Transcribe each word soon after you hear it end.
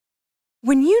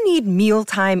When you need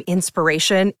mealtime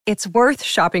inspiration, it's worth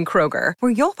shopping Kroger,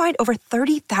 where you'll find over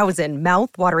 30,000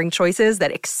 mouth-watering choices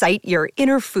that excite your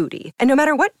inner foodie. And no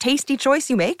matter what tasty choice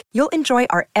you make, you'll enjoy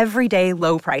our everyday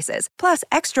low prices, plus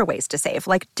extra ways to save,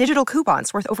 like digital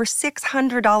coupons worth over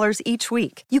 $600 each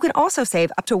week. You can also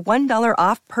save up to $1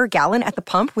 off per gallon at the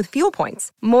pump with fuel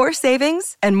points. More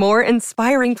savings and more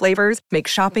inspiring flavors make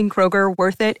shopping Kroger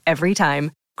worth it every time.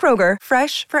 Kroger,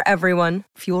 fresh for everyone.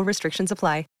 Fuel restrictions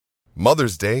apply.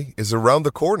 Mother's Day is around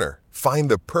the corner.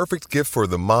 Find the perfect gift for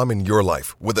the mom in your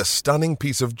life with a stunning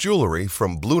piece of jewelry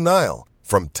from Blue Nile.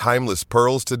 From timeless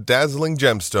pearls to dazzling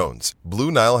gemstones,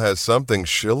 Blue Nile has something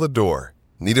she'll adore.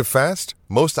 Need it fast?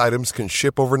 Most items can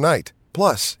ship overnight.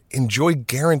 Plus, enjoy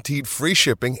guaranteed free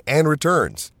shipping and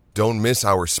returns. Don't miss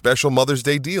our special Mother's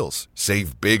Day deals.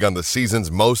 Save big on the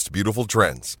season's most beautiful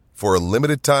trends. For a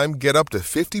limited time, get up to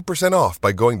 50% off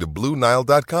by going to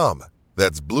BlueNile.com.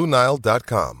 That's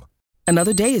BlueNile.com.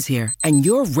 Another day is here, and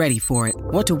you're ready for it.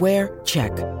 What to wear?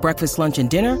 Check. Breakfast, lunch, and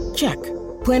dinner? Check.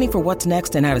 Planning for what's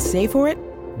next and how to save for it?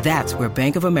 That's where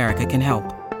Bank of America can help.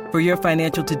 For your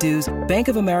financial to-dos, Bank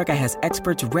of America has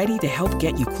experts ready to help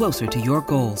get you closer to your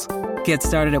goals. Get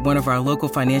started at one of our local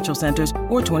financial centers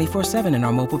or 24/7 in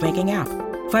our mobile banking app.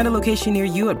 Find a location near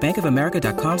you at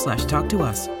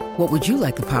bankofamerica.com/talktous. What would you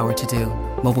like the power to do?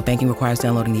 Mobile banking requires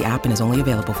downloading the app and is only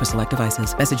available for select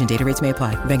devices. Message and data rates may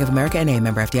apply. Bank of America N.A.,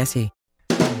 member FDIC.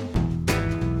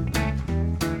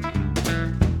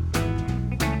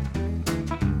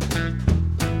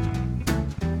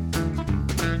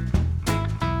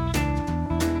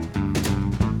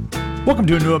 Welcome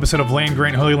to a new episode of Land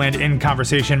Grant Holy Land in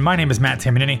Conversation. My name is Matt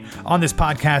Tamanini. On this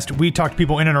podcast, we talk to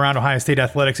people in and around Ohio State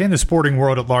athletics and the sporting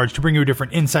world at large to bring you a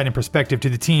different insight and perspective to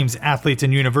the teams, athletes,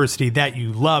 and university that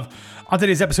you love. On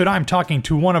today's episode, I'm talking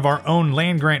to one of our own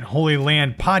Land Grant Holy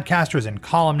Land podcasters and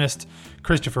columnists,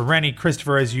 Christopher Rennie.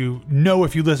 Christopher, as you know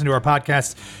if you listen to our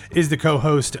podcast, is the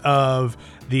co-host of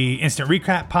the Instant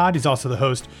Recap Pod. He's also the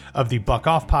host of the Buck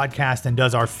Off podcast and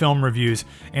does our film reviews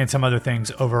and some other things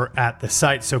over at the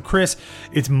site. So Chris,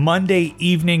 it's Monday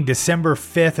evening, December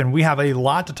 5th, and we have a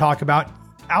lot to talk about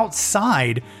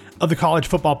outside of the college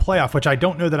football playoff, which I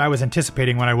don't know that I was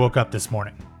anticipating when I woke up this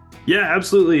morning. Yeah,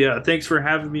 absolutely. Thanks for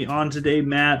having me on today,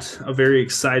 Matt. I'm very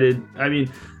excited. I mean,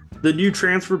 the new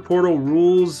transfer portal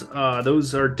rules,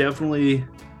 those are definitely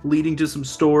leading to some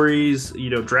stories,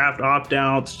 draft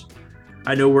opt-outs.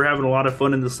 I know we're having a lot of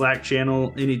fun in the Slack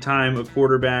channel anytime a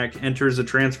quarterback enters a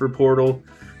transfer portal.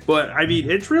 But, I mean,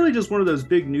 it's really just one of those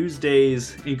big news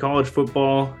days in college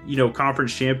football.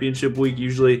 Conference championship week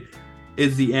usually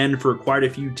is the end for quite a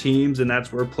few teams, and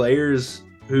that's where players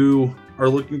who are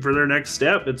looking for their next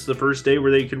step, it's the first day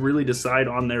where they can really decide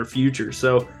on their future.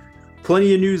 So,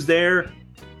 plenty of news there.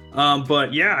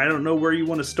 But yeah, I don't know where you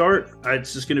want to start. I think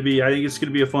it's going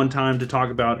to be a fun time to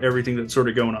talk about everything that's sort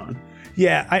of going on.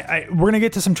 Yeah, we're going to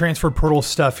get to some transfer portal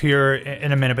stuff here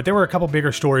in a minute, but there were a couple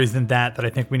bigger stories than that I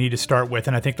think we need to start with.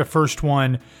 And I think the first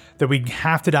one that we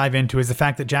have to dive into is the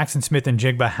fact that Jackson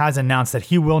Smith-Njigba has announced that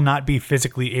he will not be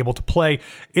physically able to play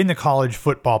in the college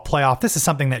football playoff. This is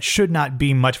something that should not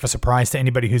be much of a surprise to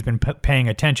anybody who's been paying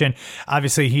attention.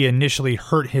 Obviously, he initially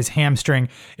hurt his hamstring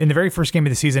in the very first game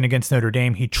of the season against Notre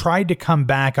Dame. He tried to come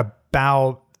back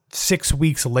about 6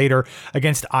 weeks later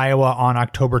against Iowa on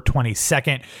October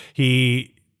 22nd.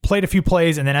 He played a few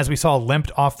plays, and then as we saw, limped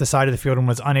off the side of the field and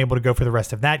was unable to go for the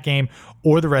rest of that game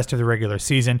or the rest of the regular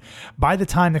season. By the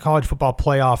time the college football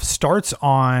playoff starts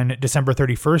on December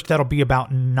 31st, that'll be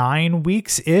about 9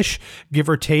 weeks-ish, give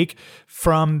or take,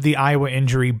 from the Iowa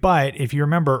injury. But if you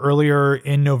remember earlier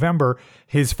in November,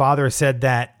 his father said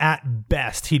that at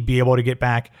best he'd be able to get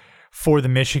back for the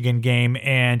Michigan game.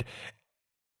 And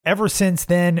ever since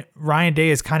then, Ryan Day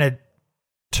is kind of,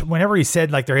 whenever he said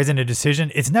like there isn't a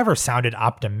decision, it's never sounded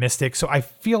optimistic. So I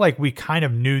feel like we kind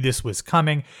of knew this was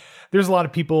coming. There's a lot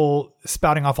of people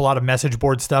spouting off a lot of message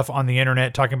board stuff on the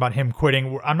internet talking about him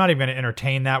quitting. I'm not even going to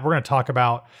entertain that. We're going to talk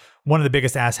about one of the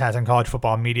biggest asshats in college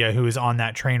football media who is on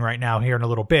that train right now here in a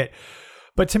little bit.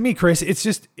 But to me, Chris,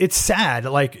 it's sad.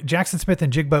 Like Jackson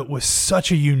Smith-Njigba was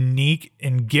such a unique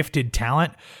and gifted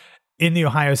talent in the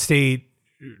Ohio State,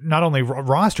 not only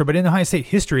roster, but in Ohio State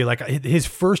history. Like his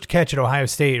first catch at Ohio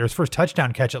State, or his first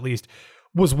touchdown catch at least,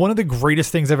 was one of the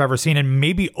greatest things I've ever seen, and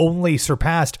maybe only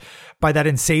surpassed by that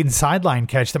insane sideline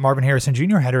catch that Marvin Harrison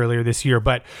Jr. had earlier this year.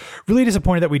 But really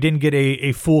disappointed that we didn't get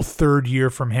a full third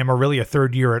year from him, or really a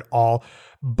third year at all.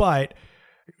 But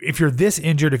if you're this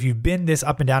injured, if you've been this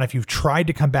up and down, if you've tried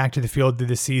to come back to the field through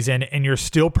the season, and you're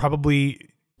still probably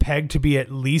pegged to be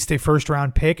at least a first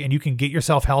round pick, and you can get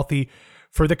yourself healthy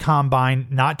for the combine,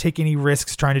 not take any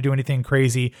risks trying to do anything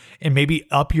crazy, and maybe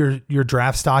up your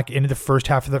draft stock into the first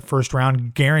half of the first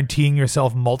round, guaranteeing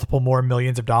yourself multiple more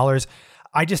millions of dollars.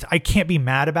 I can't be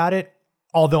mad about it,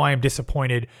 although I am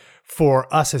disappointed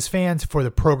for us as fans, for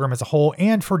the program as a whole,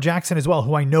 and for Jackson as well,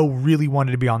 who I know really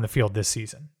wanted to be on the field this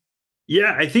season.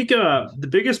 Yeah, I think the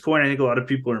biggest point I think a lot of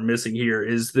people are missing here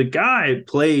is the guy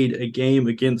played a game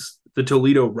against the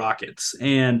Toledo Rockets.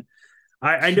 And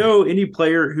I know any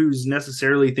player who's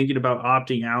necessarily thinking about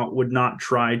opting out would not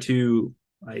try to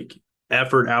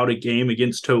effort out a game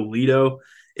against Toledo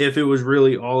if it was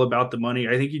really all about the money.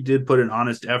 I think he did put an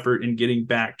honest effort in getting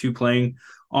back to playing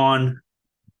on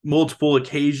multiple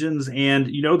occasions.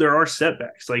 And, there are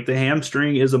setbacks. Like the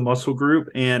hamstring is a muscle group,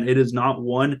 and it is not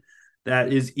one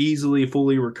that is easily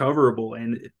fully recoverable.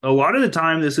 And a lot of the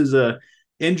time, this is a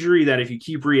injury that if you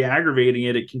keep re-aggravating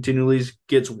it, it continually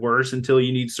gets worse until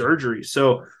you need surgery.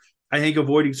 So I think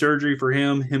avoiding surgery for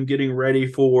him getting ready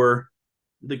for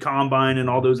the combine and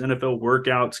all those NFL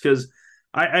workouts, because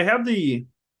I have the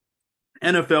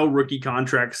NFL rookie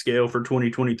contract scale for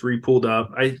 2023 pulled up.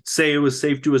 I say it was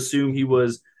safe to assume he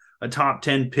was a top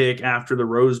 10 pick after the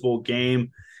Rose Bowl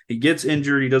game. He gets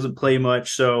injured. He doesn't play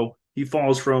much. So he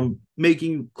falls from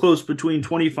making close between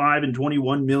 25 and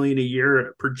 21 million a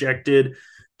year projected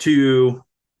to,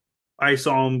 I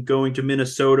saw him going to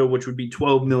Minnesota, which would be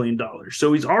 $12 million.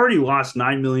 So he's already lost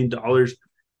 $9 million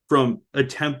from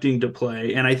attempting to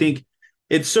play. And I think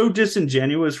it's so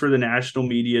disingenuous for the national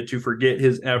media to forget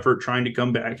his effort trying to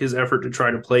come back, his effort to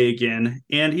try to play again.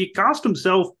 And he cost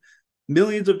himself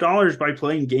millions of dollars by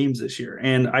playing games this year.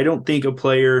 And I don't think a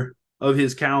player of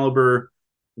his caliber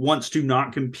wants to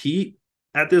not compete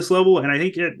at this level. And I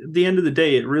think at the end of the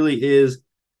day, it really is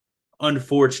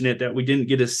unfortunate that we didn't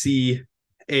get to see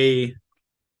a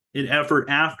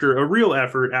real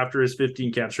effort after his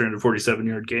 15 catch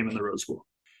 347-yard game in the Rose Bowl.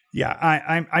 Yeah,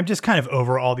 I'm just kind of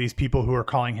over all these people who are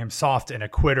calling him soft and a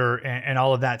quitter and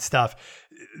all of that stuff.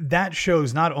 That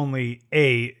shows not only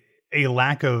a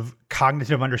lack of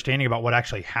cognitive understanding about what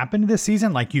actually happened this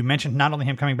season. Like you mentioned, not only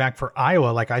him coming back for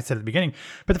Iowa, like I said at the beginning,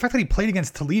 but the fact that he played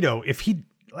against Toledo. If he,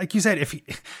 like you said, if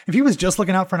he was just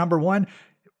looking out for number one,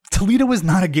 Toledo was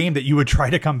not a game that you would try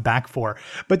to come back for.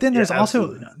 But then there's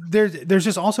there's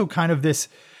just also kind of this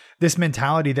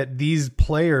mentality that these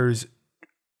players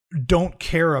don't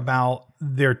care about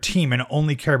their team and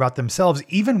only care about themselves,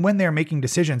 even when they're making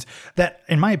decisions that,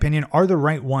 in my opinion, are the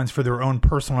right ones for their own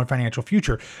personal and financial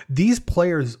future. These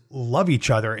players love each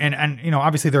other. And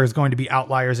obviously there's going to be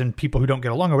outliers and people who don't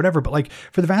get along or whatever, but like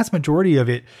for the vast majority of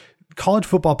it, college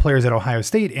football players at Ohio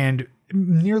State and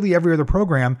nearly every other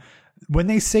program, when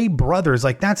they say brothers,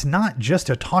 like that's not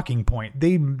just a talking point.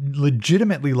 They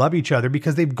legitimately love each other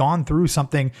because they've gone through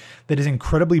something that is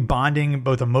incredibly bonding,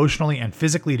 both emotionally and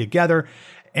physically together.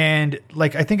 And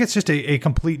like, I think it's just a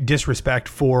complete disrespect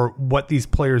for what these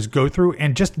players go through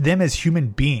and just them as human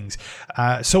beings.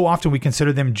 So often we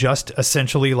consider them just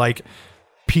essentially like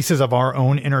pieces of our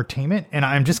own entertainment. And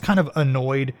I'm just kind of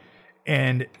annoyed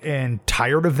and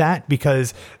tired of that,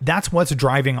 because that's what's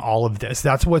driving all of this.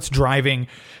 That's what's driving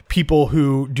people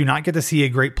who do not get to see a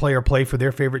great player play for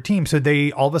their favorite team. So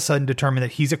they all of a sudden determine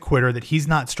that he's a quitter, that he's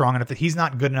not strong enough, that he's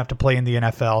not good enough to play in the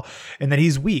NFL, and that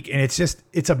he's weak. And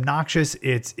it's obnoxious.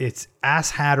 It's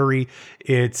ass hattery.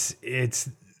 It's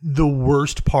the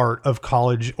worst part of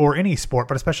college or any sport,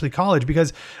 but especially college,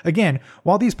 because again,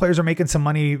 while these players are making some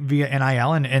money via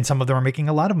NIL and some of them are making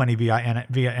a lot of money via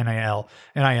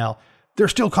NIL, they're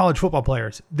still college football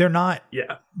players. They're not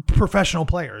professional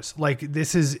players. Like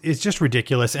it's just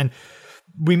ridiculous. And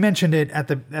we mentioned it at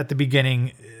the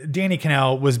beginning. Danny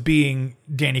Kanell was being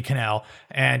Danny Kanell,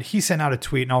 and he sent out a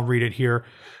tweet, and I'll read it here.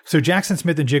 So Jackson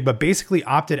Smith-Njigba basically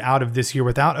opted out of this year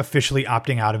without officially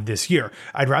opting out of this year.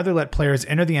 I'd rather let players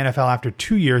enter the NFL after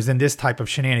 2 years than this type of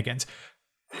shenanigans.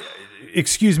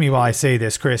 Excuse me while I say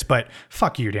this, Chris, but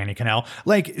fuck you, Danny Kanell.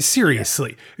 Like,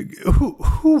 seriously,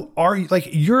 who are you? Like,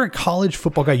 you're a college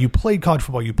football guy. You played college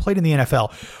football. You played in the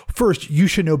NFL. First, you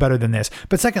should know better than this.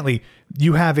 But secondly,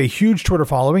 you have a huge Twitter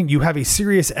following. You have a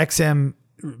Sirius XM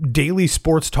daily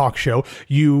sports talk show.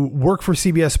 You work for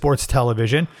CBS Sports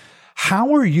Television.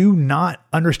 How are you not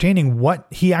understanding what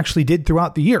he actually did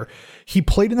throughout the year? He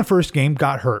played in the first game,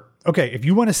 got hurt. Okay, if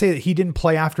you want to say that he didn't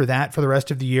play after that for the rest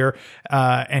of the year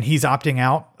and he's opting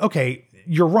out, okay,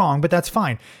 you're wrong, but that's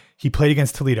fine. He played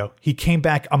against Toledo. He came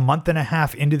back a month and a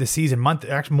half into the season,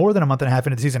 actually more than a month and a half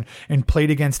into the season, and played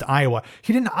against Iowa.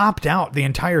 He didn't opt out the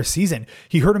entire season.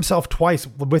 He hurt himself twice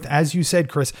with, as you said,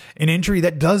 Chris, an injury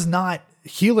that does not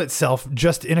heal itself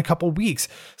just in a couple weeks.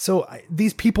 So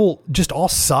these people just all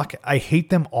suck. I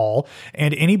hate them all.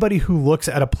 And anybody who looks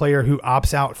at a player who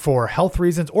opts out for health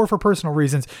reasons or for personal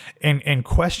reasons and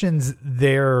questions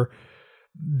their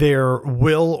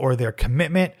will or their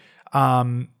commitment,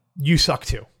 you suck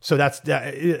too. So that's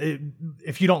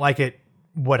if you don't like it,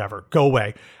 whatever, go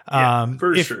away.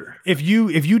 Sure. If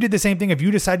you did the same thing, if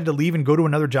you decided to leave and go to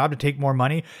another job to take more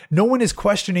money, no one is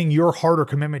questioning your heart or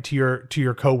commitment to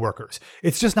your coworkers.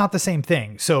 It's just not the same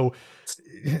thing. So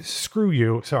screw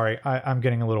you. Sorry, I'm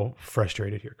getting a little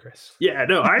frustrated here, Chris. Yeah,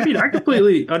 no, I mean, I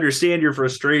completely understand your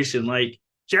frustration. Like,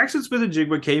 Jaxon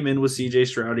Smith-Njigba came in with CJ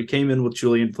Stroud. He came in with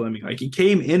Julian Fleming. Like, he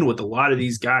came in with a lot of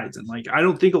these guys. And like, I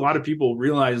don't think a lot of people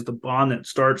realize the bond that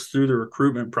starts through the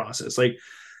recruitment process. Like,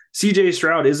 CJ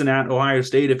Stroud isn't at Ohio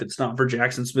State if it's not for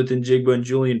Jaxon Smith-Njigba and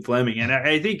Julian Fleming. And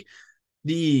I think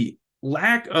the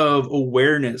lack of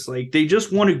awareness, like, they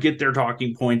just want to get their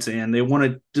talking points in. They want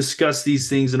to discuss these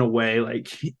things in a way. Like,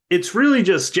 it's really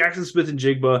just Jaxon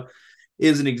Smith-Njigba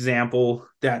is an example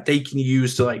that they can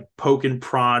use to like poke and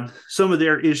prod some of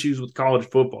their issues with college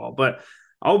football. But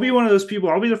I'll be one of those people.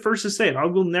 I'll be the first to say it. I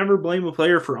will never blame a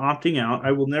player for opting out.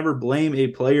 I will never blame a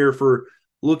player for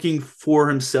looking for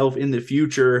himself in the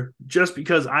future just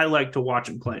because I like to watch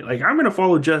him play. Like, I'm going to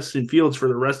follow Justin Fields for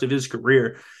the rest of his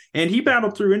career, and he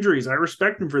battled through injuries. I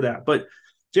respect him for that. But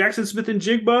Jaxon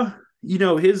Smith-Njigba, you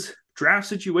know, his draft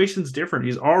situation's different.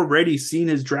 He's already seen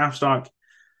his draft stock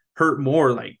hurt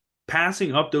more, like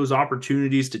passing up those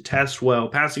opportunities to test well,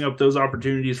 passing up those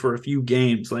opportunities for a few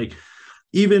games. Like,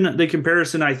 even the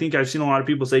comparison, I think I've seen a lot of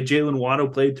people say Jalen Waddle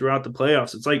played throughout the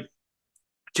playoffs. It's like,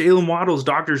 Jalen Waddle's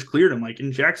doctors cleared him. Like,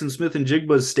 in Jaxon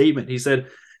Smith-Njigba's statement, he said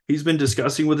he's been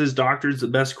discussing with his doctors the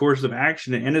best course of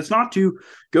action. And it's not to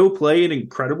go play an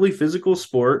incredibly physical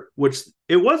sport, which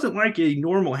it wasn't like a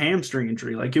normal hamstring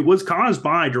injury. Like, it was caused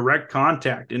by direct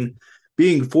contact and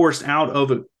being forced out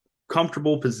of a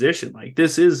comfortable position. Like,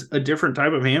 this is a different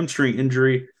type of hamstring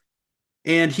injury.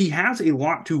 And he has a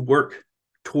lot to work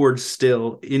towards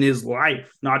still in his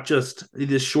life, not just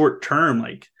this short term.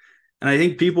 Like, and I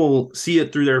think people see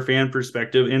it through their fan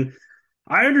perspective. And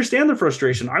I understand the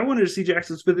frustration. I wanted to see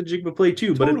Jaxon Smith-Njigba play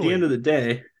too. But at the end of the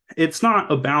day, it's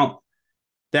not about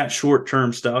that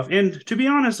short-term stuff. And to be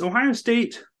honest, Ohio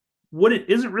State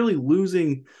isn't really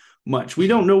losing much. We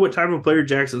don't know what type of player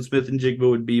Jaxon Smith-Njigba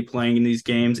would be playing in these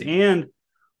games. And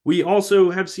we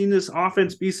also have seen this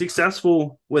offense be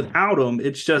successful without him.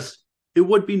 It's just, it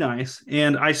would be nice.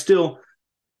 And I still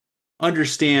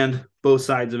understand both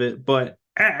sides of it. But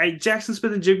Jaxon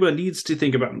Smith-Njigba needs to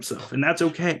think about himself, and that's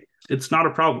okay. It's not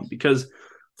a problem because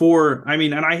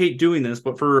and I hate doing this,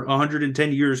 but for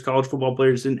 110 years, college football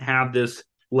players didn't have this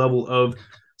level of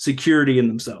security in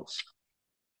themselves.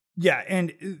 Yeah.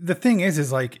 And the thing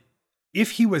is like,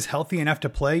 if he was healthy enough to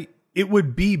play, it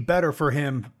would be better for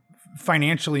him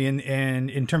financially and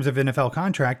in terms of NFL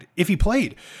contract if he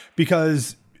played,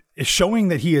 because showing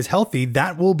that he is healthy,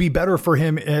 that will be better for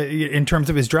him in terms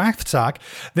of his draft stock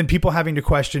than people having to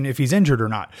question if he's injured or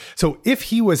not. So if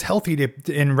he was healthy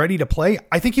and ready to play,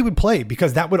 I think he would play,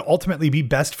 because that would ultimately be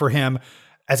best for him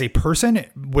as a person,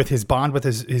 with his bond with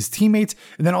his teammates,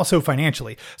 and then also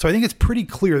financially. So I think it's pretty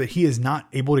clear that he is not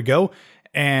able to go.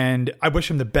 And I wish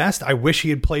him the best. I wish he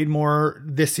had played more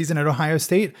this season at Ohio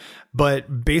State,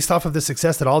 but based off of the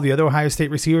success that all the other Ohio State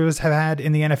receivers have had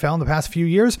in the NFL in the past few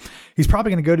years, he's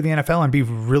probably going to go to the NFL and be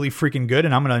really freaking good.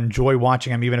 And I'm going to enjoy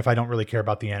watching him, even if I don't really care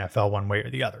about the NFL one way or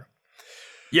the other.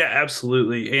 Yeah,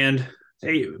 absolutely. And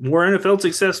hey, more NFL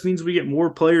success means we get more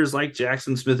players like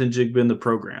Jaxon Smith-Njigba in the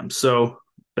program. So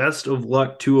best of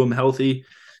luck to him, healthy.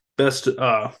 Best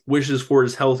wishes for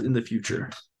his health in the future.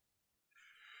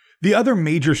 The other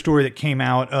major story that came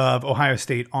out of Ohio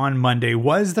State on Monday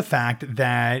was the fact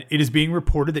that it is being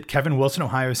reported that Kevin Wilson,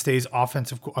 Ohio State's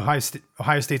offensive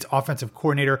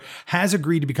coordinator, has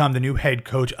agreed to become the new head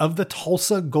coach of the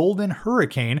Tulsa Golden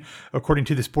Hurricane, according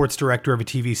to the sports director of a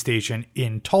TV station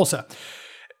in Tulsa.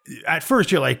 At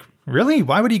first, you're like, really?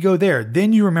 Why would he go there?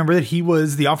 Then you remember that he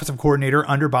was the offensive coordinator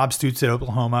under Bob Stoops at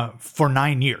Oklahoma for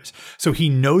 9 years. So he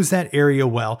knows that area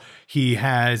well. He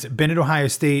has been at Ohio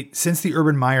State since the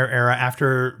Urban Meyer era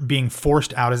after being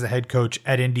forced out as the head coach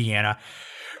at Indiana.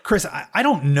 Chris, I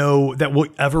don't know that we'll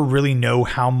ever really know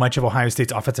how much of Ohio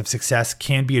State's offensive success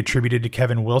can be attributed to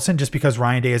Kevin Wilson, just because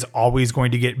Ryan Day is always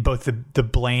going to get both the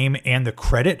blame and the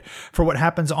credit for what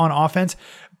happens on offense.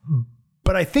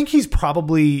 But I think he's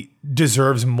probably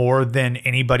deserves more than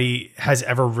anybody has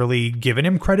ever really given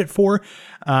him credit for.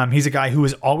 He's a guy who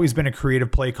has always been a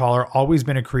creative play caller, always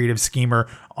been a creative schemer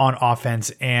on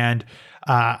offense. And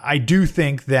I do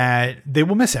think that they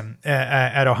will miss him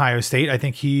at Ohio State. I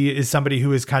think he is somebody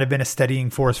who has kind of been a steadying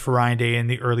force for Ryan Day in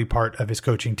the early part of his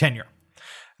coaching tenure.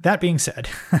 That being said,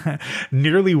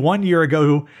 nearly 1 year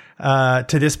ago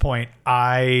to this point,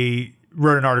 I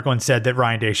wrote an article and said that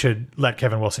Ryan Day should let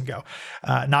Kevin Wilson go.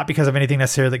 Not because of anything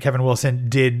necessarily that Kevin Wilson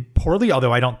did poorly,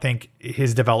 although I don't think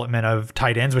his development of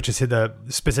tight ends, which is the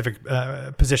specific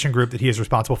position group that he is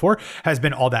responsible for, has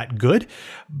been all that good.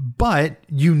 But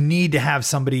you need to have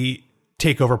somebody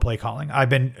take over play calling. I've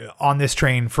been on this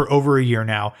train for over a year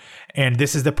now, and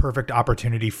this is the perfect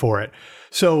opportunity for it.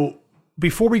 So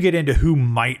before we get into who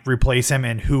might replace him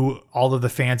and who all of the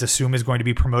fans assume is going to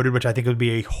be promoted, which I think would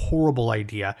be a horrible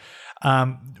idea,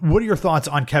 what are your thoughts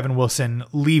on Kevin Wilson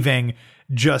leaving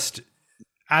just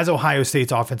as Ohio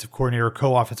State's offensive coordinator,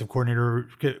 co-offensive coordinator,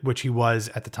 which he was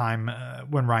at the time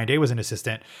when Ryan Day was an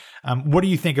assistant? What do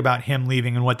you think about him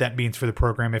leaving and what that means for the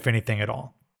program, if anything at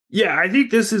all? Yeah, I think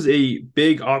this is a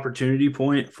big opportunity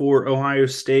point for Ohio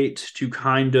State to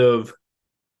kind of,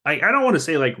 I don't want to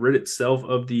say like rid itself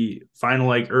of the final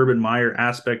like Urban Meyer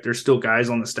aspect. There's still guys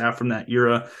on the staff from that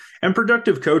era and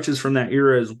productive coaches from that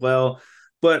era as well.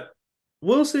 But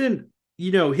Wilson,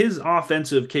 his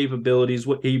offensive capabilities,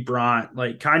 what he brought,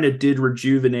 like kind of did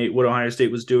rejuvenate what Ohio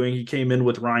State was doing. He came in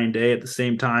with Ryan Day at the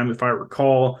same time, if I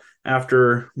recall,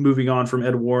 after moving on from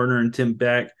Ed Warner and Tim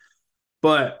Beck.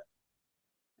 But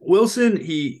Wilson,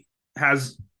 he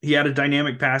had a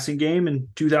dynamic passing game in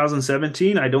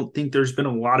 2017. I don't think there's been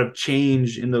a lot of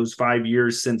change in those 5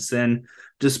 years since then,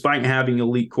 despite having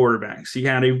elite quarterbacks. He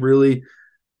had a really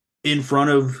in front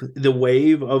of the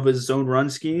wave of his zone run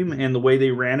scheme, and the way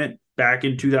they ran it back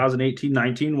in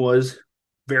 2018-19 was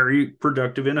very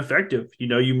productive and effective.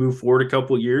 You move forward a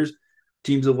couple of years,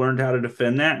 teams have learned how to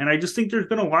defend that. And I just think there's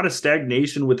been a lot of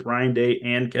stagnation with Ryan Day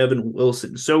and Kevin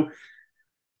Wilson. So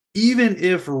even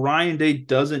if Ryan Day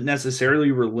doesn't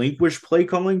necessarily relinquish play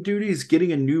calling duties,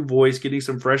 getting a new voice, getting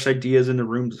some fresh ideas in the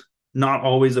room's not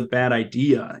always a bad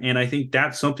idea. And I think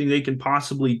that's something they can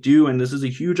possibly do. And this is a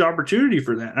huge opportunity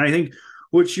for that. And I think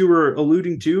what you were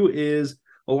alluding to is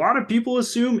a lot of people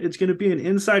assume it's going to be an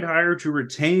inside hire to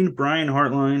retain Brian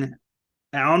Hartline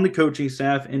on the coaching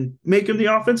staff and make him the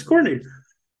offense coordinator.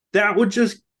 That would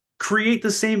just create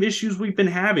the same issues we've been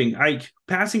having. Like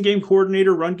passing game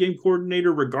coordinator, run game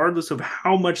coordinator, regardless of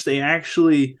how much they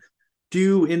actually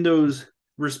do in those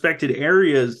respected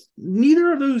areas,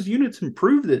 neither of those units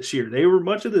improved this year. They were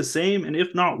much of the same, and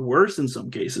if not worse in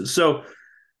some cases. So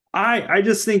I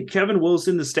just think Kevin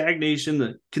Wilson, the stagnation,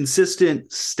 the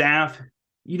consistent staff,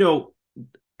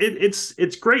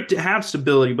 it's great to have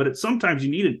stability, but sometimes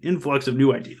you need an influx of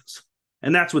new ideas.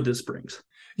 And that's what this brings.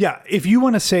 Yeah. If you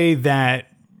want to say that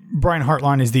Brian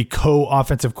Hartline is the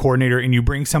co-offensive coordinator and you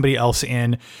bring somebody else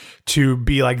in to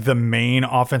be like the main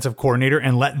offensive coordinator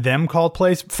and let them call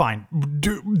plays, fine.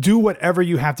 Do whatever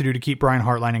you have to do to keep Brian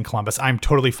Hartline in Columbus. I'm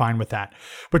totally fine with that.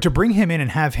 But to bring him in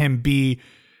and have him be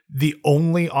the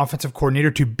only offensive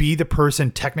coordinator, to be the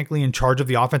person technically in charge of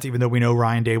the offense, even though we know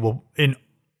Ryan Day will, in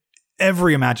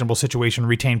every imaginable situation,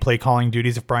 retain play calling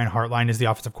duties if Brian Hartline is the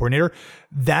offensive coordinator,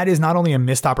 that is not only a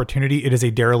missed opportunity, it is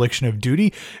a dereliction of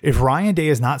duty. If Ryan Day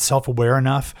is not self-aware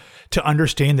enough to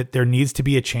understand that there needs to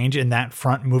be a change in that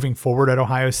front moving forward at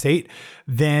Ohio State,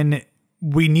 then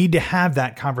we need to have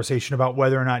that conversation about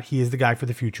whether or not he is the guy for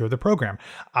the future of the program.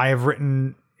 I have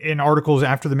written in articles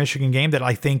after the Michigan game that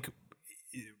I think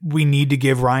we need to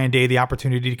give Ryan Day the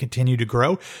opportunity to continue to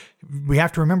grow. We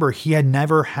have to remember he had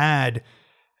never had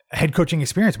head coaching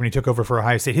experience when he took over for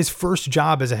Ohio State. His first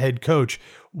job as a head coach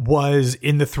was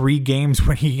in the 3 games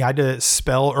when he had to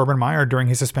spell Urban Meyer during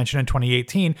his suspension in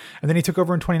 2018, and then he took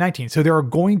over in 2019. So there are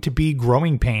going to be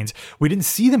growing pains. We didn't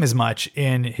see them as much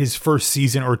in his first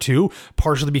season or two,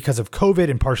 partially because of COVID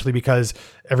and partially because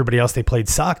everybody else they played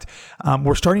sucked.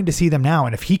 We're starting to see them now.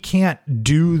 And if he can't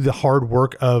do the hard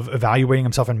work of evaluating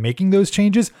himself and making those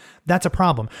changes, that's a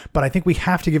problem. But I think we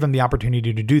have to give him the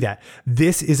opportunity to do that.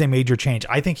 This is a major change.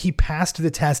 I think he passed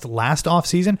the test last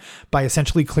offseason by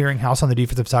essentially clearing house on the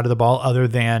defensive side of the ball other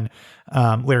than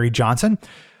Larry Johnson.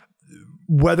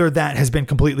 Whether that has been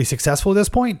completely successful at this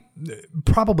point,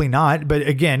 probably not. But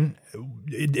again,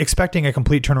 expecting a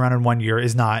complete turnaround in 1 year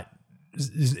is not,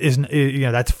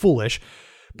 that's foolish.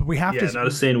 But we have to, not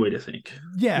a sane way to think.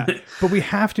 Yeah. But we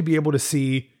have to be able to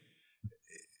see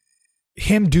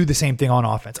him do the same thing on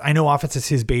offense. I know offense is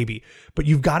his baby, but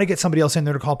you've got to get somebody else in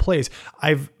there to call plays.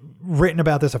 I've written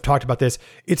about this. I've talked about this.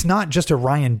 It's not just a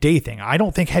Ryan Day thing. I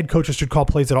don't think head coaches should call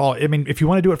plays at all. I mean, if you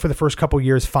want to do it for the first couple of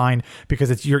years, fine,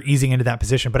 because you're easing into that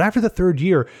position. But after the third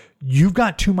year, you've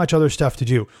got too much other stuff to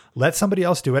do. Let somebody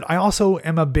else do it. I also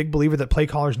am a big believer that play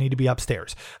callers need to be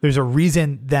upstairs. There's a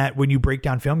reason that when you break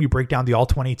down film, you break down the all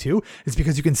 22. It's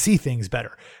because you can see things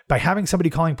better. By having somebody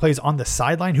calling plays on the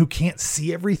sideline who can't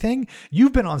see everything,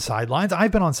 you've been on sidelines.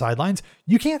 I've been on sidelines.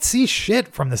 You can't see shit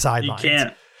from the sidelines. You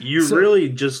can't. You're really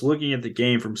just looking at the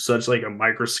game from such like a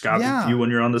microscopic view when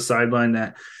you're on the sideline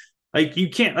that like you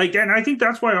can't like, and I think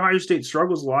that's why Ohio State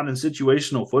struggles a lot in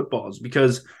situational footballs,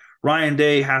 because Ryan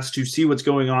Day has to see what's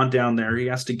going on down there. He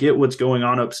has to get what's going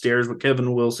on upstairs with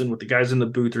Kevin Wilson, what the guys in the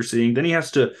booth are seeing. Then he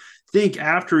has to think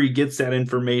after he gets that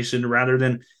information rather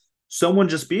than someone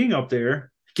just being up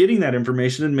there, getting that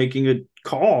information and making a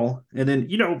call. And then,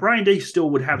 Ryan Day still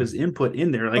would have his input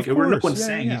in there. Like, no one's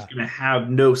saying he's going to have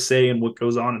no say in what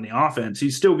goes on in the offense.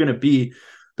 He's still going to be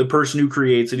the person who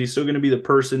creates it. He's still going to be the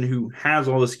person who has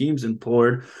all the schemes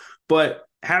employed. But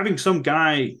having some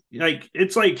guy, like,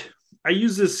 it's like, I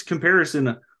use this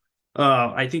comparison.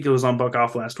 I think it was on Buck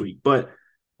Off last week, but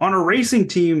on a racing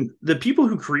team, the people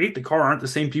who create the car aren't the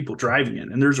same people driving it.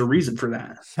 And there's a reason for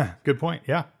that. Good point.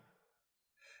 Yeah.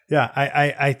 Yeah,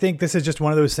 I think this is just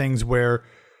one of those things where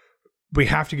we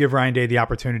have to give Ryan Day the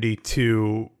opportunity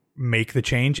to make the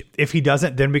change. If he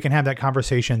doesn't, then we can have that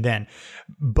conversation then.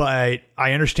 But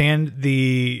I understand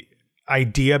the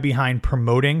idea behind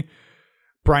promoting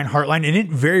Brian Hartline, and it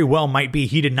very well might be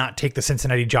he did not take the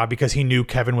Cincinnati job because he knew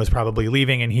Kevin was probably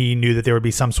leaving and he knew that there would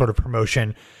be some sort of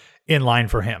promotion in line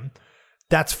for him.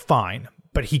 That's fine,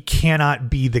 but he cannot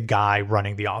be the guy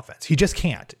running the offense. He just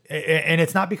can't. And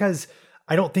it's not because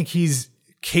I don't think he's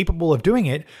capable of doing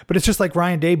it, but it's just like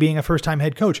Ryan Day being a first-time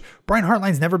head coach. Brian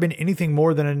Hartline's never been anything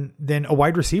more than a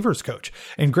wide receivers coach.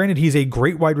 And granted, he's a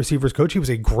great wide receivers coach. He was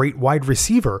a great wide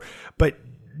receiver, but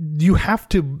you have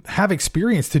to have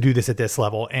experience to do this at this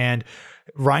level. And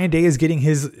Ryan Day is getting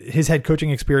his head coaching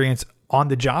experience on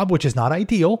the job, which is not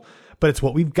ideal, but it's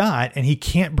what we've got. And he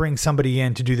can't bring somebody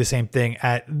in to do the same thing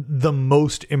at the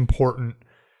most important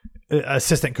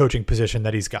assistant coaching position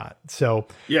that he's got. So,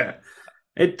 yeah.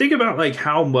 And think about like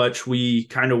how much we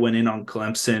kind of went in on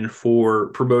Clemson for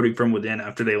promoting from within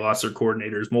after they lost their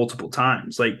coordinators multiple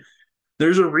times. Like,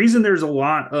 there's a reason there's a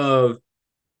lot of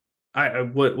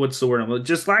what's the word?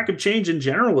 Just lack of change in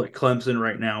general at Clemson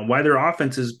right now. Why their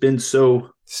offense has been so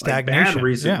bad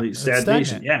recently. Yeah,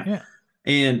 stagnation. Yeah.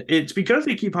 And it's because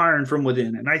they keep hiring from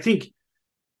within. And I think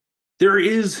there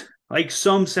is like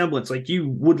some semblance, like you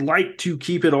would like to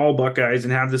keep it all Buckeyes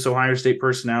and have this Ohio State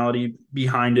personality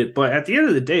behind it. But at the end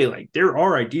of the day, like there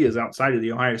are ideas outside of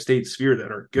the Ohio State sphere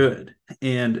that are good.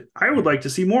 And I would like to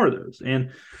see more of those.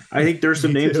 And I think there's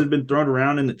some names that have been thrown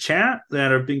around in the chat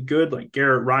that have been good. Like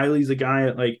Garrett Riley's a guy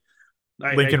at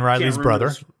Lincoln Riley's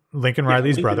brother. Lincoln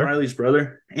Riley's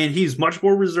brother. And he's much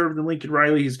more reserved than Lincoln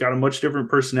Riley. He's got a much different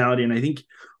personality. And I think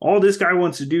all this guy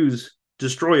wants to do is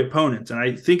destroy opponents. And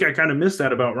I think I kind of missed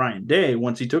that about Ryan Day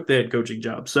once he took the head coaching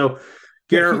job. So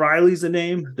Garrett Riley's a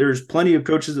name. There's plenty of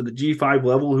coaches at the G5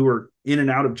 level who are in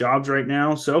and out of jobs right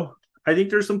now. So I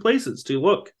think there's some places to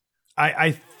look.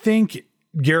 I think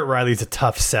Garrett Riley's a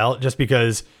tough sell just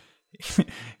because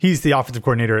he's the offensive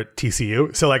coordinator at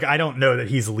TCU. So like, I don't know that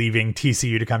he's leaving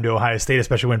TCU to come to Ohio State,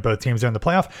 especially when both teams are in the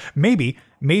playoff. Maybe.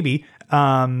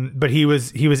 But he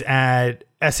was at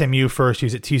SMU first. He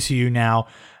was at TCU now.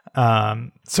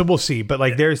 So we'll see, but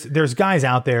like there's guys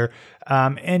out there.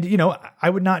 And I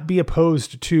would not be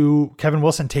opposed to Kevin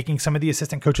Wilson taking some of the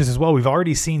assistant coaches as well. We've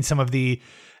already seen some of the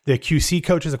QC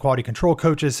coaches, the quality control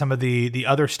coaches, some of the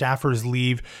other staffers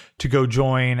leave to go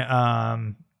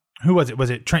join, who was it? Was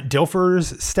it Trent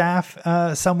Dilfer's staff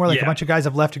somewhere? Like a bunch of guys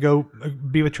have left to go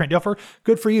be with Trent Dilfer.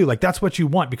 Good for you. Like that's what you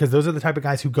want, because those are the type of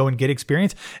guys who go and get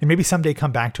experience and maybe someday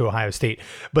come back to Ohio State.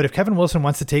 But if Kevin Wilson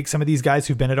wants to take some of these guys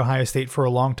who've been at Ohio State for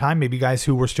a long time, maybe guys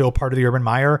who were still part of the Urban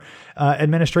Meyer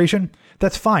administration,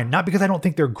 that's fine. Not because I don't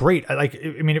think they're great. We're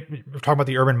talking about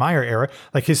the Urban Meyer era,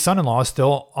 like his son-in-law is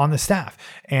still on the staff.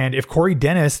 And if Corey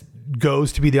Dennis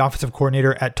goes to be the offensive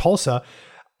coordinator at Tulsa,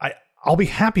 I'll be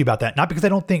happy about that. Not because I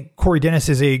don't think Corey Dennis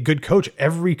is a good coach.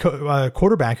 Every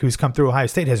quarterback who's come through Ohio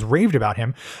State has raved about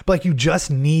him. But like, you just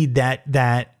need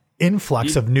that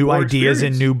influx of new ideas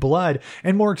and new blood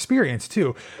and more experience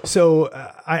too. So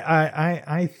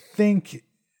I think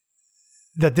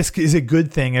that this is a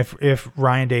good thing if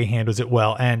Ryan Day handles it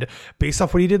well. And based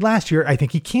off what he did last year, I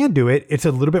think he can do it. It's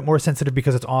a little bit more sensitive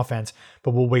because it's offense,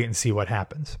 but we'll wait and see what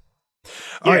happens.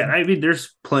 All right. I mean,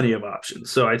 there's plenty of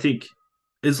options. So I think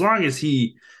as long as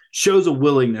he shows a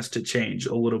willingness to change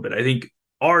a little bit, I think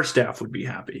our staff would be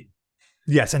happy.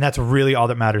 Yes, and that's really all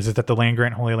that matters, is that the Land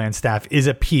Grant Holy Land staff is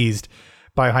appeased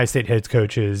by Ohio State head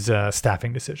coach's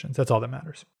staffing decisions. That's all that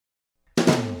matters.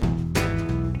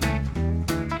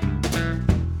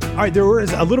 All right, there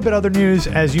was a little bit other news.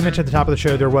 As you mentioned at the top of the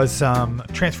show, there was some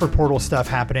transfer portal stuff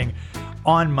happening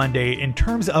on Monday. In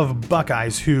terms of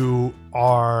Buckeyes who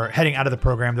are heading out of the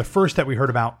program, the first that we heard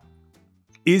about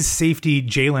is safety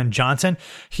Jalen Johnson.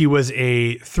 He was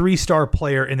a 3-star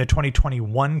player in the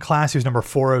 2021 class. He was number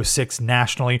 406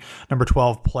 nationally, number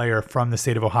 12 player from the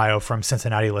state of Ohio, from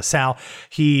Cincinnati LaSalle.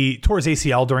 He tore his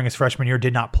ACL during his freshman year,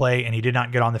 did not play, and he did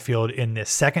not get on the field in this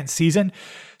second season.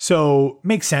 So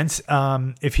makes sense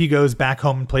if he goes back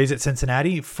home and plays at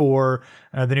Cincinnati for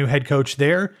the new head coach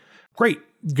there. Great.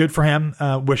 Good for him.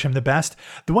 Wish him the best.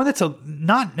 The one that's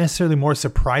not necessarily more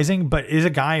surprising, but is a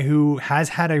guy who has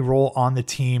had a role on the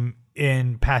team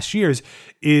in past years,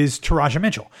 is Teradja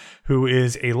Mitchell, who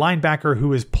is a linebacker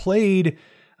who has played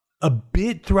a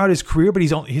bit throughout his career, but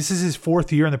this is his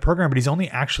 4th year in the program, but he's only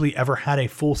actually ever had a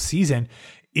full season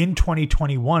in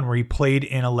 2021 where he played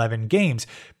in 11 games.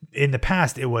 In the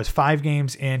past, it was 5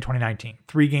 games in 2019,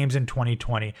 3 games in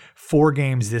 2020, 4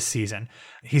 games this season.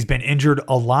 He's been injured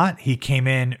a lot. He came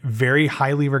in very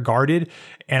highly regarded,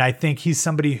 and I think he's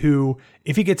somebody who,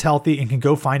 if he gets healthy and can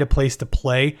go find a place to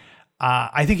play,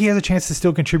 I think he has a chance to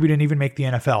still contribute and even make the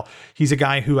NFL. He's a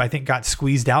guy who I think got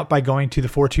squeezed out by going to the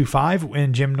 4-2-5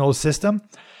 in Jim Knowles' system,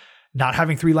 not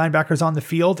having 3 linebackers on the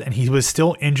field, and he was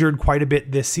still injured quite a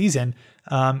bit this season.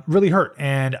 Really hurt.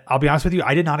 And I'll be honest with you,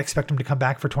 I did not expect him to come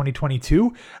back for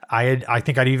 2022. I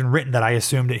think I'd even written that I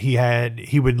assumed that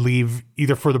he would leave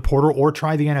either for the portal or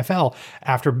try the NFL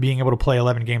after being able to play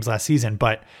 11 games last season.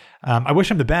 But I wish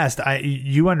him the best.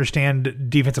 You understand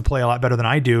defensive play a lot better than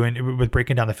I do, and with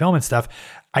breaking down the film and stuff.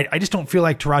 I just don't feel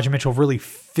like Teradja Mitchell really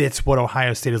fits what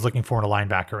Ohio State is looking for in a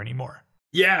linebacker anymore.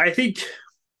 Yeah,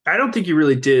 I don't think he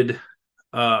really did.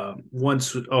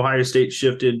 Once Ohio State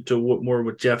shifted to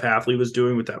what Jeff Hafley was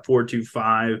doing with that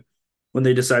 4-2-5, when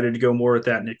they decided to go more with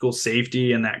that nickel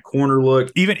safety and that corner look,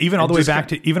 even all the way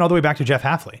back to Jeff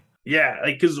Hafley. Yeah,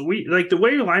 because the way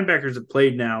linebackers have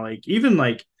played now, even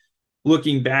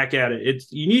looking back at it,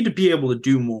 you need to be able to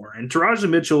do more. And Teradja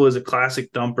Mitchell is a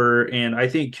classic dumper, and I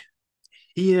think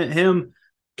him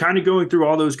kind of going through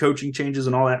all those coaching changes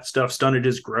and all that stuff stunted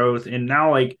his growth. And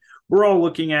now we're all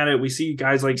looking at it. We see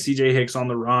guys like CJ Hicks on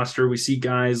the roster. We see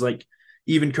guys like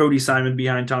even Cody Simon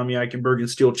behind Tommy Eichenberg and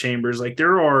Steel Chambers.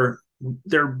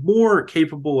 They're more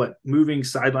capable at moving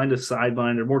sideline to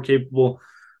sideline. They're more capable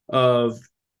of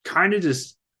kind of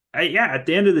just, at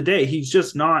the end of the day, he's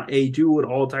just not a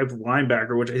do-it-all type of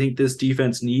linebacker, which I think this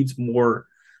defense needs more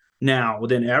now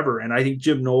than ever. And I think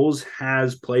Jim Knowles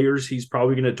has players he's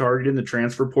probably going to target in the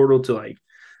transfer portal to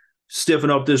stiffen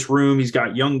up this room. He's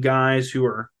got young guys who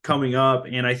are coming up,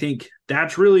 and I think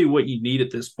that's really what you need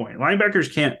at this point.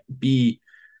 Linebackers can't be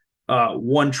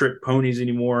one-trick ponies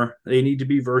anymore. They need to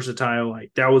be versatile.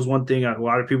 That was one thing a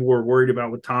lot of people were worried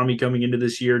about with Tommy coming into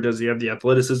this year. Does he have the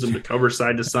athleticism to cover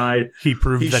side to side? He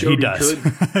proved that he does.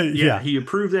 Yeah, he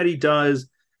proved that he does,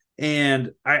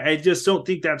 and I just don't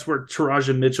think that's where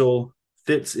Teradja Mitchell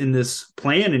fits in this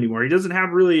plan anymore. He doesn't have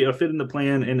really a fit in the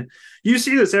plan. And you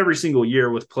see this every single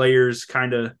year with players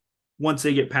kind of, once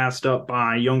they get passed up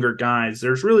by younger guys,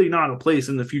 there's really not a place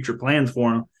in the future plans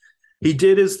for him. He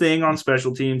did his thing on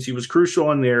special teams. He was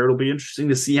crucial in there. It'll be interesting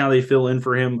to see how they fill in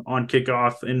for him on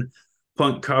kickoff and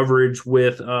punt coverage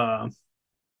with the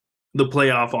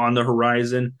playoff on the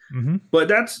horizon. Mm-hmm. But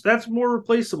that's more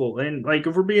replaceable. And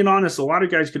if we're being honest, a lot of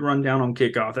guys could run down on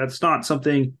kickoff. That's not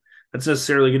something that's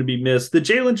necessarily going to be missed. The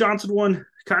Jalen Johnson one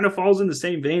kind of falls in the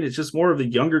same vein. It's just more of the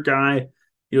younger guy.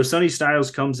 Sonny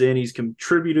Styles comes in. He's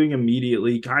contributing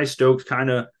immediately. Kai Stokes kind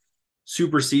of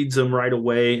supersedes him right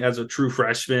away as a true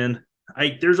freshman.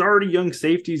 There's already young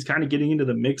safeties kind of getting into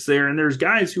the mix there, and there's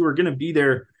guys who are going to be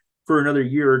there for another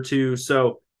year or two.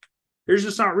 So there's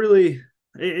just not really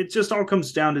 – it just all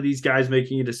comes down to these guys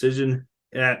making a decision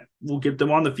that will get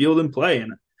them on the field and play.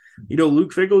 And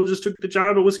Luke Fickell just took the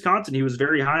job at Wisconsin. He was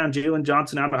very high on Jalen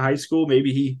Johnson out of high school.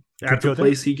 Maybe that's a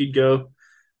place he could go.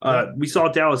 We saw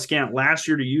Dallas Scant last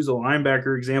year, to use a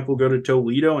linebacker example, go to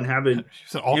Toledo and have an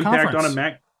impact on a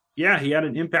MAC. Yeah, he had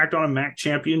an impact on a MAC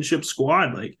championship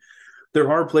squad. There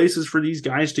are places for these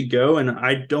guys to go, and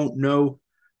I don't know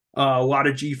a lot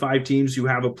of G5 teams who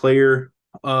have a player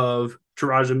of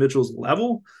Teradja Mitchell's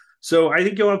level. So I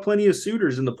think you'll have plenty of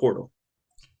suitors in the portal.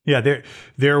 Yeah,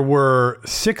 there were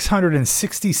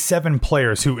 667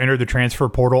 players who entered the transfer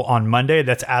portal on Monday.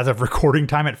 That's as of recording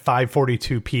time at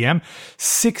 5:42 p.m.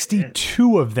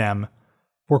 62 of them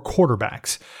were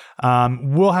quarterbacks.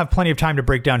 We'll have plenty of time to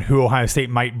break down who Ohio State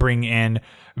might bring in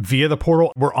via the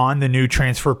portal. We're on the new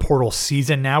transfer portal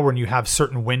season now, when you have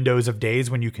certain windows of days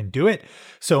when you can do it.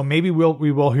 So maybe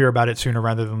we will hear about it sooner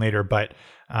rather than later. But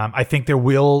I think there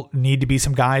will need to be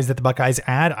some guys that the Buckeyes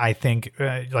add. I think,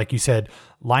 like you said,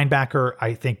 linebacker.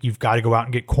 I think you've got to go out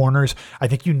and get corners. I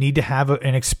think you need to have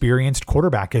an experienced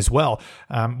quarterback as well.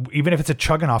 Even if it's a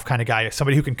Chugginoff kind of guy,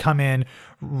 somebody who can come in,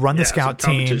 run the scout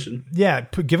team. Yeah,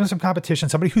 give him some competition.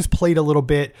 Somebody who's played a little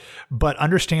bit, but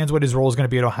understands what his role is going to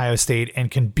be at Ohio State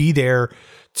and can be there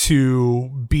to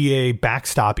be a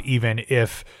backstop, even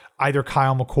if either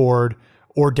Kyle McCord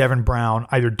or Devin Brown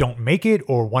either don't make it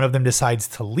or one of them decides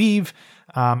to leave.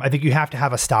 I think you have to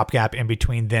have a stopgap in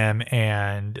between them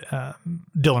and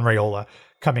Dylan Raiola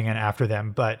coming in after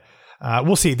them. But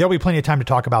we'll see. There'll be plenty of time to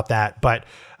talk about that. But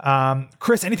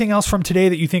Chris, anything else from today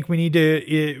that you think we need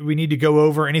to go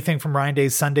over? Anything from Ryan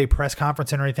Day's Sunday press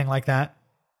conference or anything like that?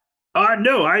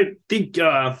 No, I think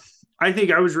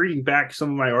I was reading back some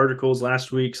of my articles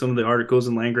last week, some of the articles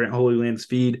in Land Grant Holy Land's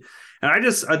feed. And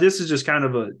this is just kind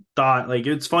of a thought. Like,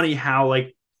 it's funny how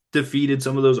like defeated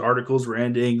some of those articles were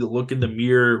ending. The look in the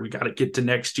mirror. We got to get to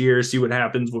next year, see what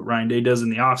happens, what Ryan Day does in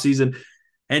the offseason.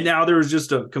 And now there was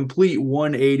just a complete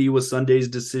 180 with Sunday's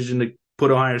decision to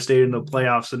put Ohio State in the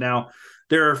playoffs. So now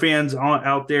there are fans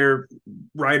out there,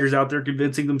 writers out there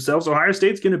convincing themselves Ohio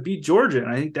State's going to beat Georgia.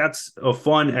 And I think that's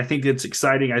I think it's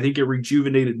exciting. I think it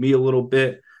rejuvenated me a little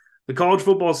bit. The college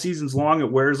football season's long.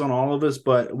 It wears on all of us,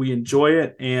 but we enjoy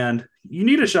it. And you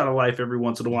need a shot of life every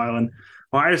once in a while. And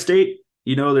Ohio State,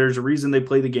 there's a reason they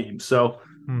play the game. So,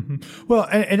 Well,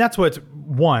 and that's what's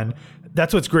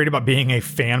great about being a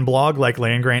fan blog like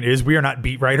Land Grant is. We are not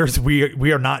beat writers.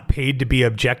 We are not paid to be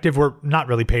objective. We're not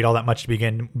really paid all that much to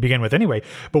begin with anyway,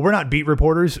 but we're not beat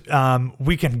reporters.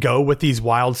 We can go with these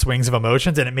wild swings of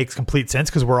emotions and it makes complete sense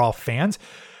because we're all fans.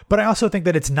 But I also think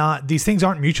that these things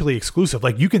aren't mutually exclusive.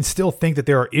 Like, you can still think that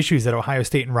there are issues that Ohio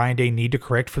State and Ryan Day need to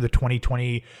correct for the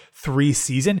 2023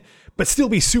 season, but still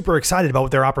be super excited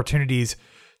about their opportunities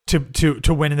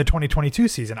to win in the 2022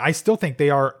 season. I still think they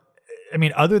are,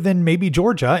 other than maybe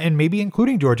Georgia and maybe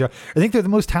including Georgia, I think they're the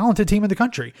most talented team in the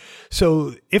country.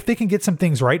 So if they can get some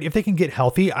things right, if they can get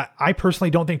healthy, I personally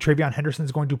don't think TreVeyon Henderson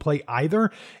is going to play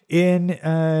either in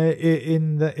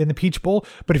the Peach Bowl.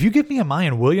 But if you give me a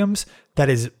Mayan Williams that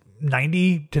is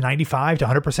 90 to 95 to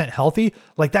 100% healthy,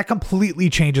 like, that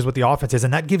completely changes what the offense is.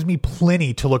 And that gives me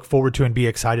plenty to look forward to and be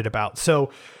excited about.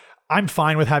 So I'm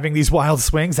fine with having these wild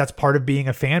swings. That's part of being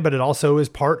a fan, but it also is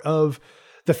part of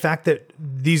the fact that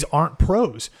these aren't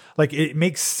pros. Like, it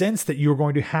makes sense that you're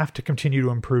going to have to continue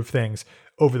to improve things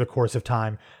over the course of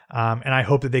time. And I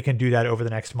hope that they can do that over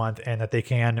the next month and that they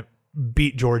can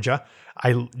beat Georgia.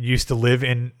 I used to live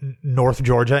in North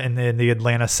Georgia in the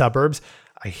Atlanta suburbs.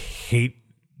 I hate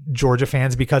Georgia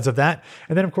fans because of that.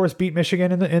 And then, of course, beat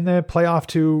Michigan in the playoff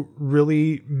to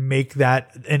really make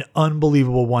that an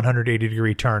unbelievable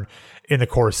 180-degree turn in the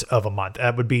course of a month.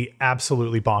 That would be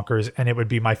absolutely bonkers, and it would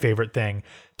be my favorite thing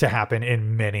to happen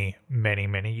in many, many,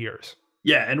 many years.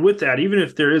 Yeah, and with that, even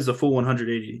if there is a full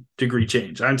 180-degree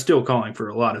change, I'm still calling for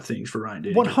a lot of things for Ryan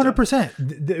Day.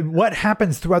 100%. What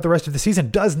happens throughout the rest of the season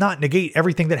does not negate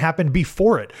everything that happened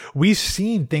before it. We've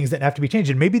seen things that have to be changed,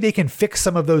 and maybe they can fix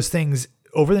some of those things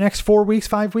over the next 4 weeks,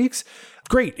 5 weeks.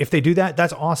 Great. If they do that,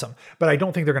 that's awesome. But I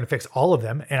don't think they're going to fix all of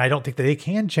them. And I don't think that they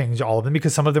can change all of them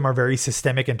because some of them are very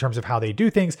systemic in terms of how they do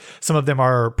things. Some of them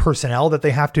are personnel that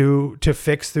they have to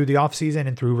fix through the offseason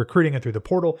and through recruiting and through the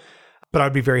portal. But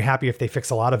I'd be very happy if they fix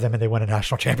a lot of them and they win a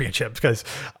national championship because,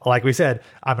 like we said,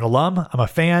 I'm an alum, I'm a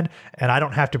fan, and I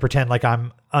don't have to pretend like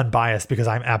I'm unbiased because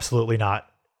I'm absolutely not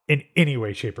in any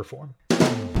way, shape, or form.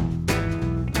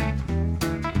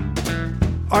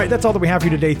 All right, that's all that we have for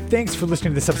you today. Thanks for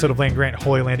listening to this episode of Land Grant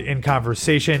Holy Land in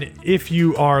Conversation. If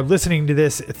you are listening to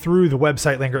this through the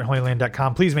website,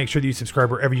 landgrantholyland.com, please make sure that you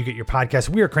subscribe wherever you get your podcasts.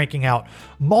 We are cranking out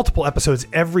multiple episodes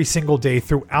every single day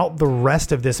throughout the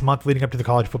rest of this month leading up to the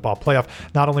college football playoff.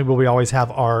 Not only will we always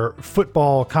have our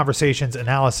football conversations,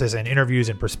 analysis, and interviews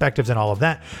and perspectives and all of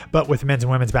that, but with men's and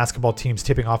women's basketball teams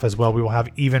tipping off as well, we will have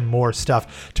even more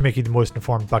stuff to make you the most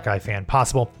informed Buckeye fan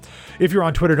possible. If you're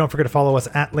on Twitter, don't forget to follow us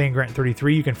at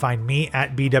LandGrant33. You can find me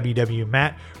at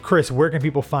BWWMatt. Chris, where can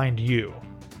people find you?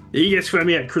 You guys can find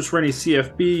me at Chris Rennie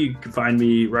CFB. You can find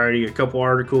me writing a couple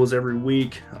articles every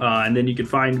week. And then you can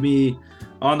find me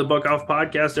on the Buck Off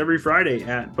Podcast every Friday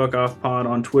at Buck Off Pod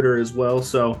on Twitter as well.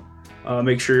 So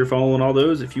make sure you're following all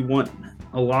those if you want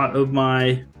a lot of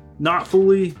my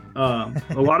a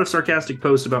lot of sarcastic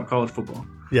posts about college football.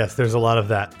 Yes, there's a lot of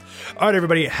that. All right,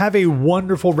 everybody, have a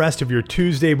wonderful rest of your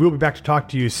Tuesday. We'll be back to talk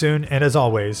to you soon. And as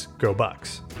always, go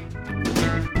Bucks.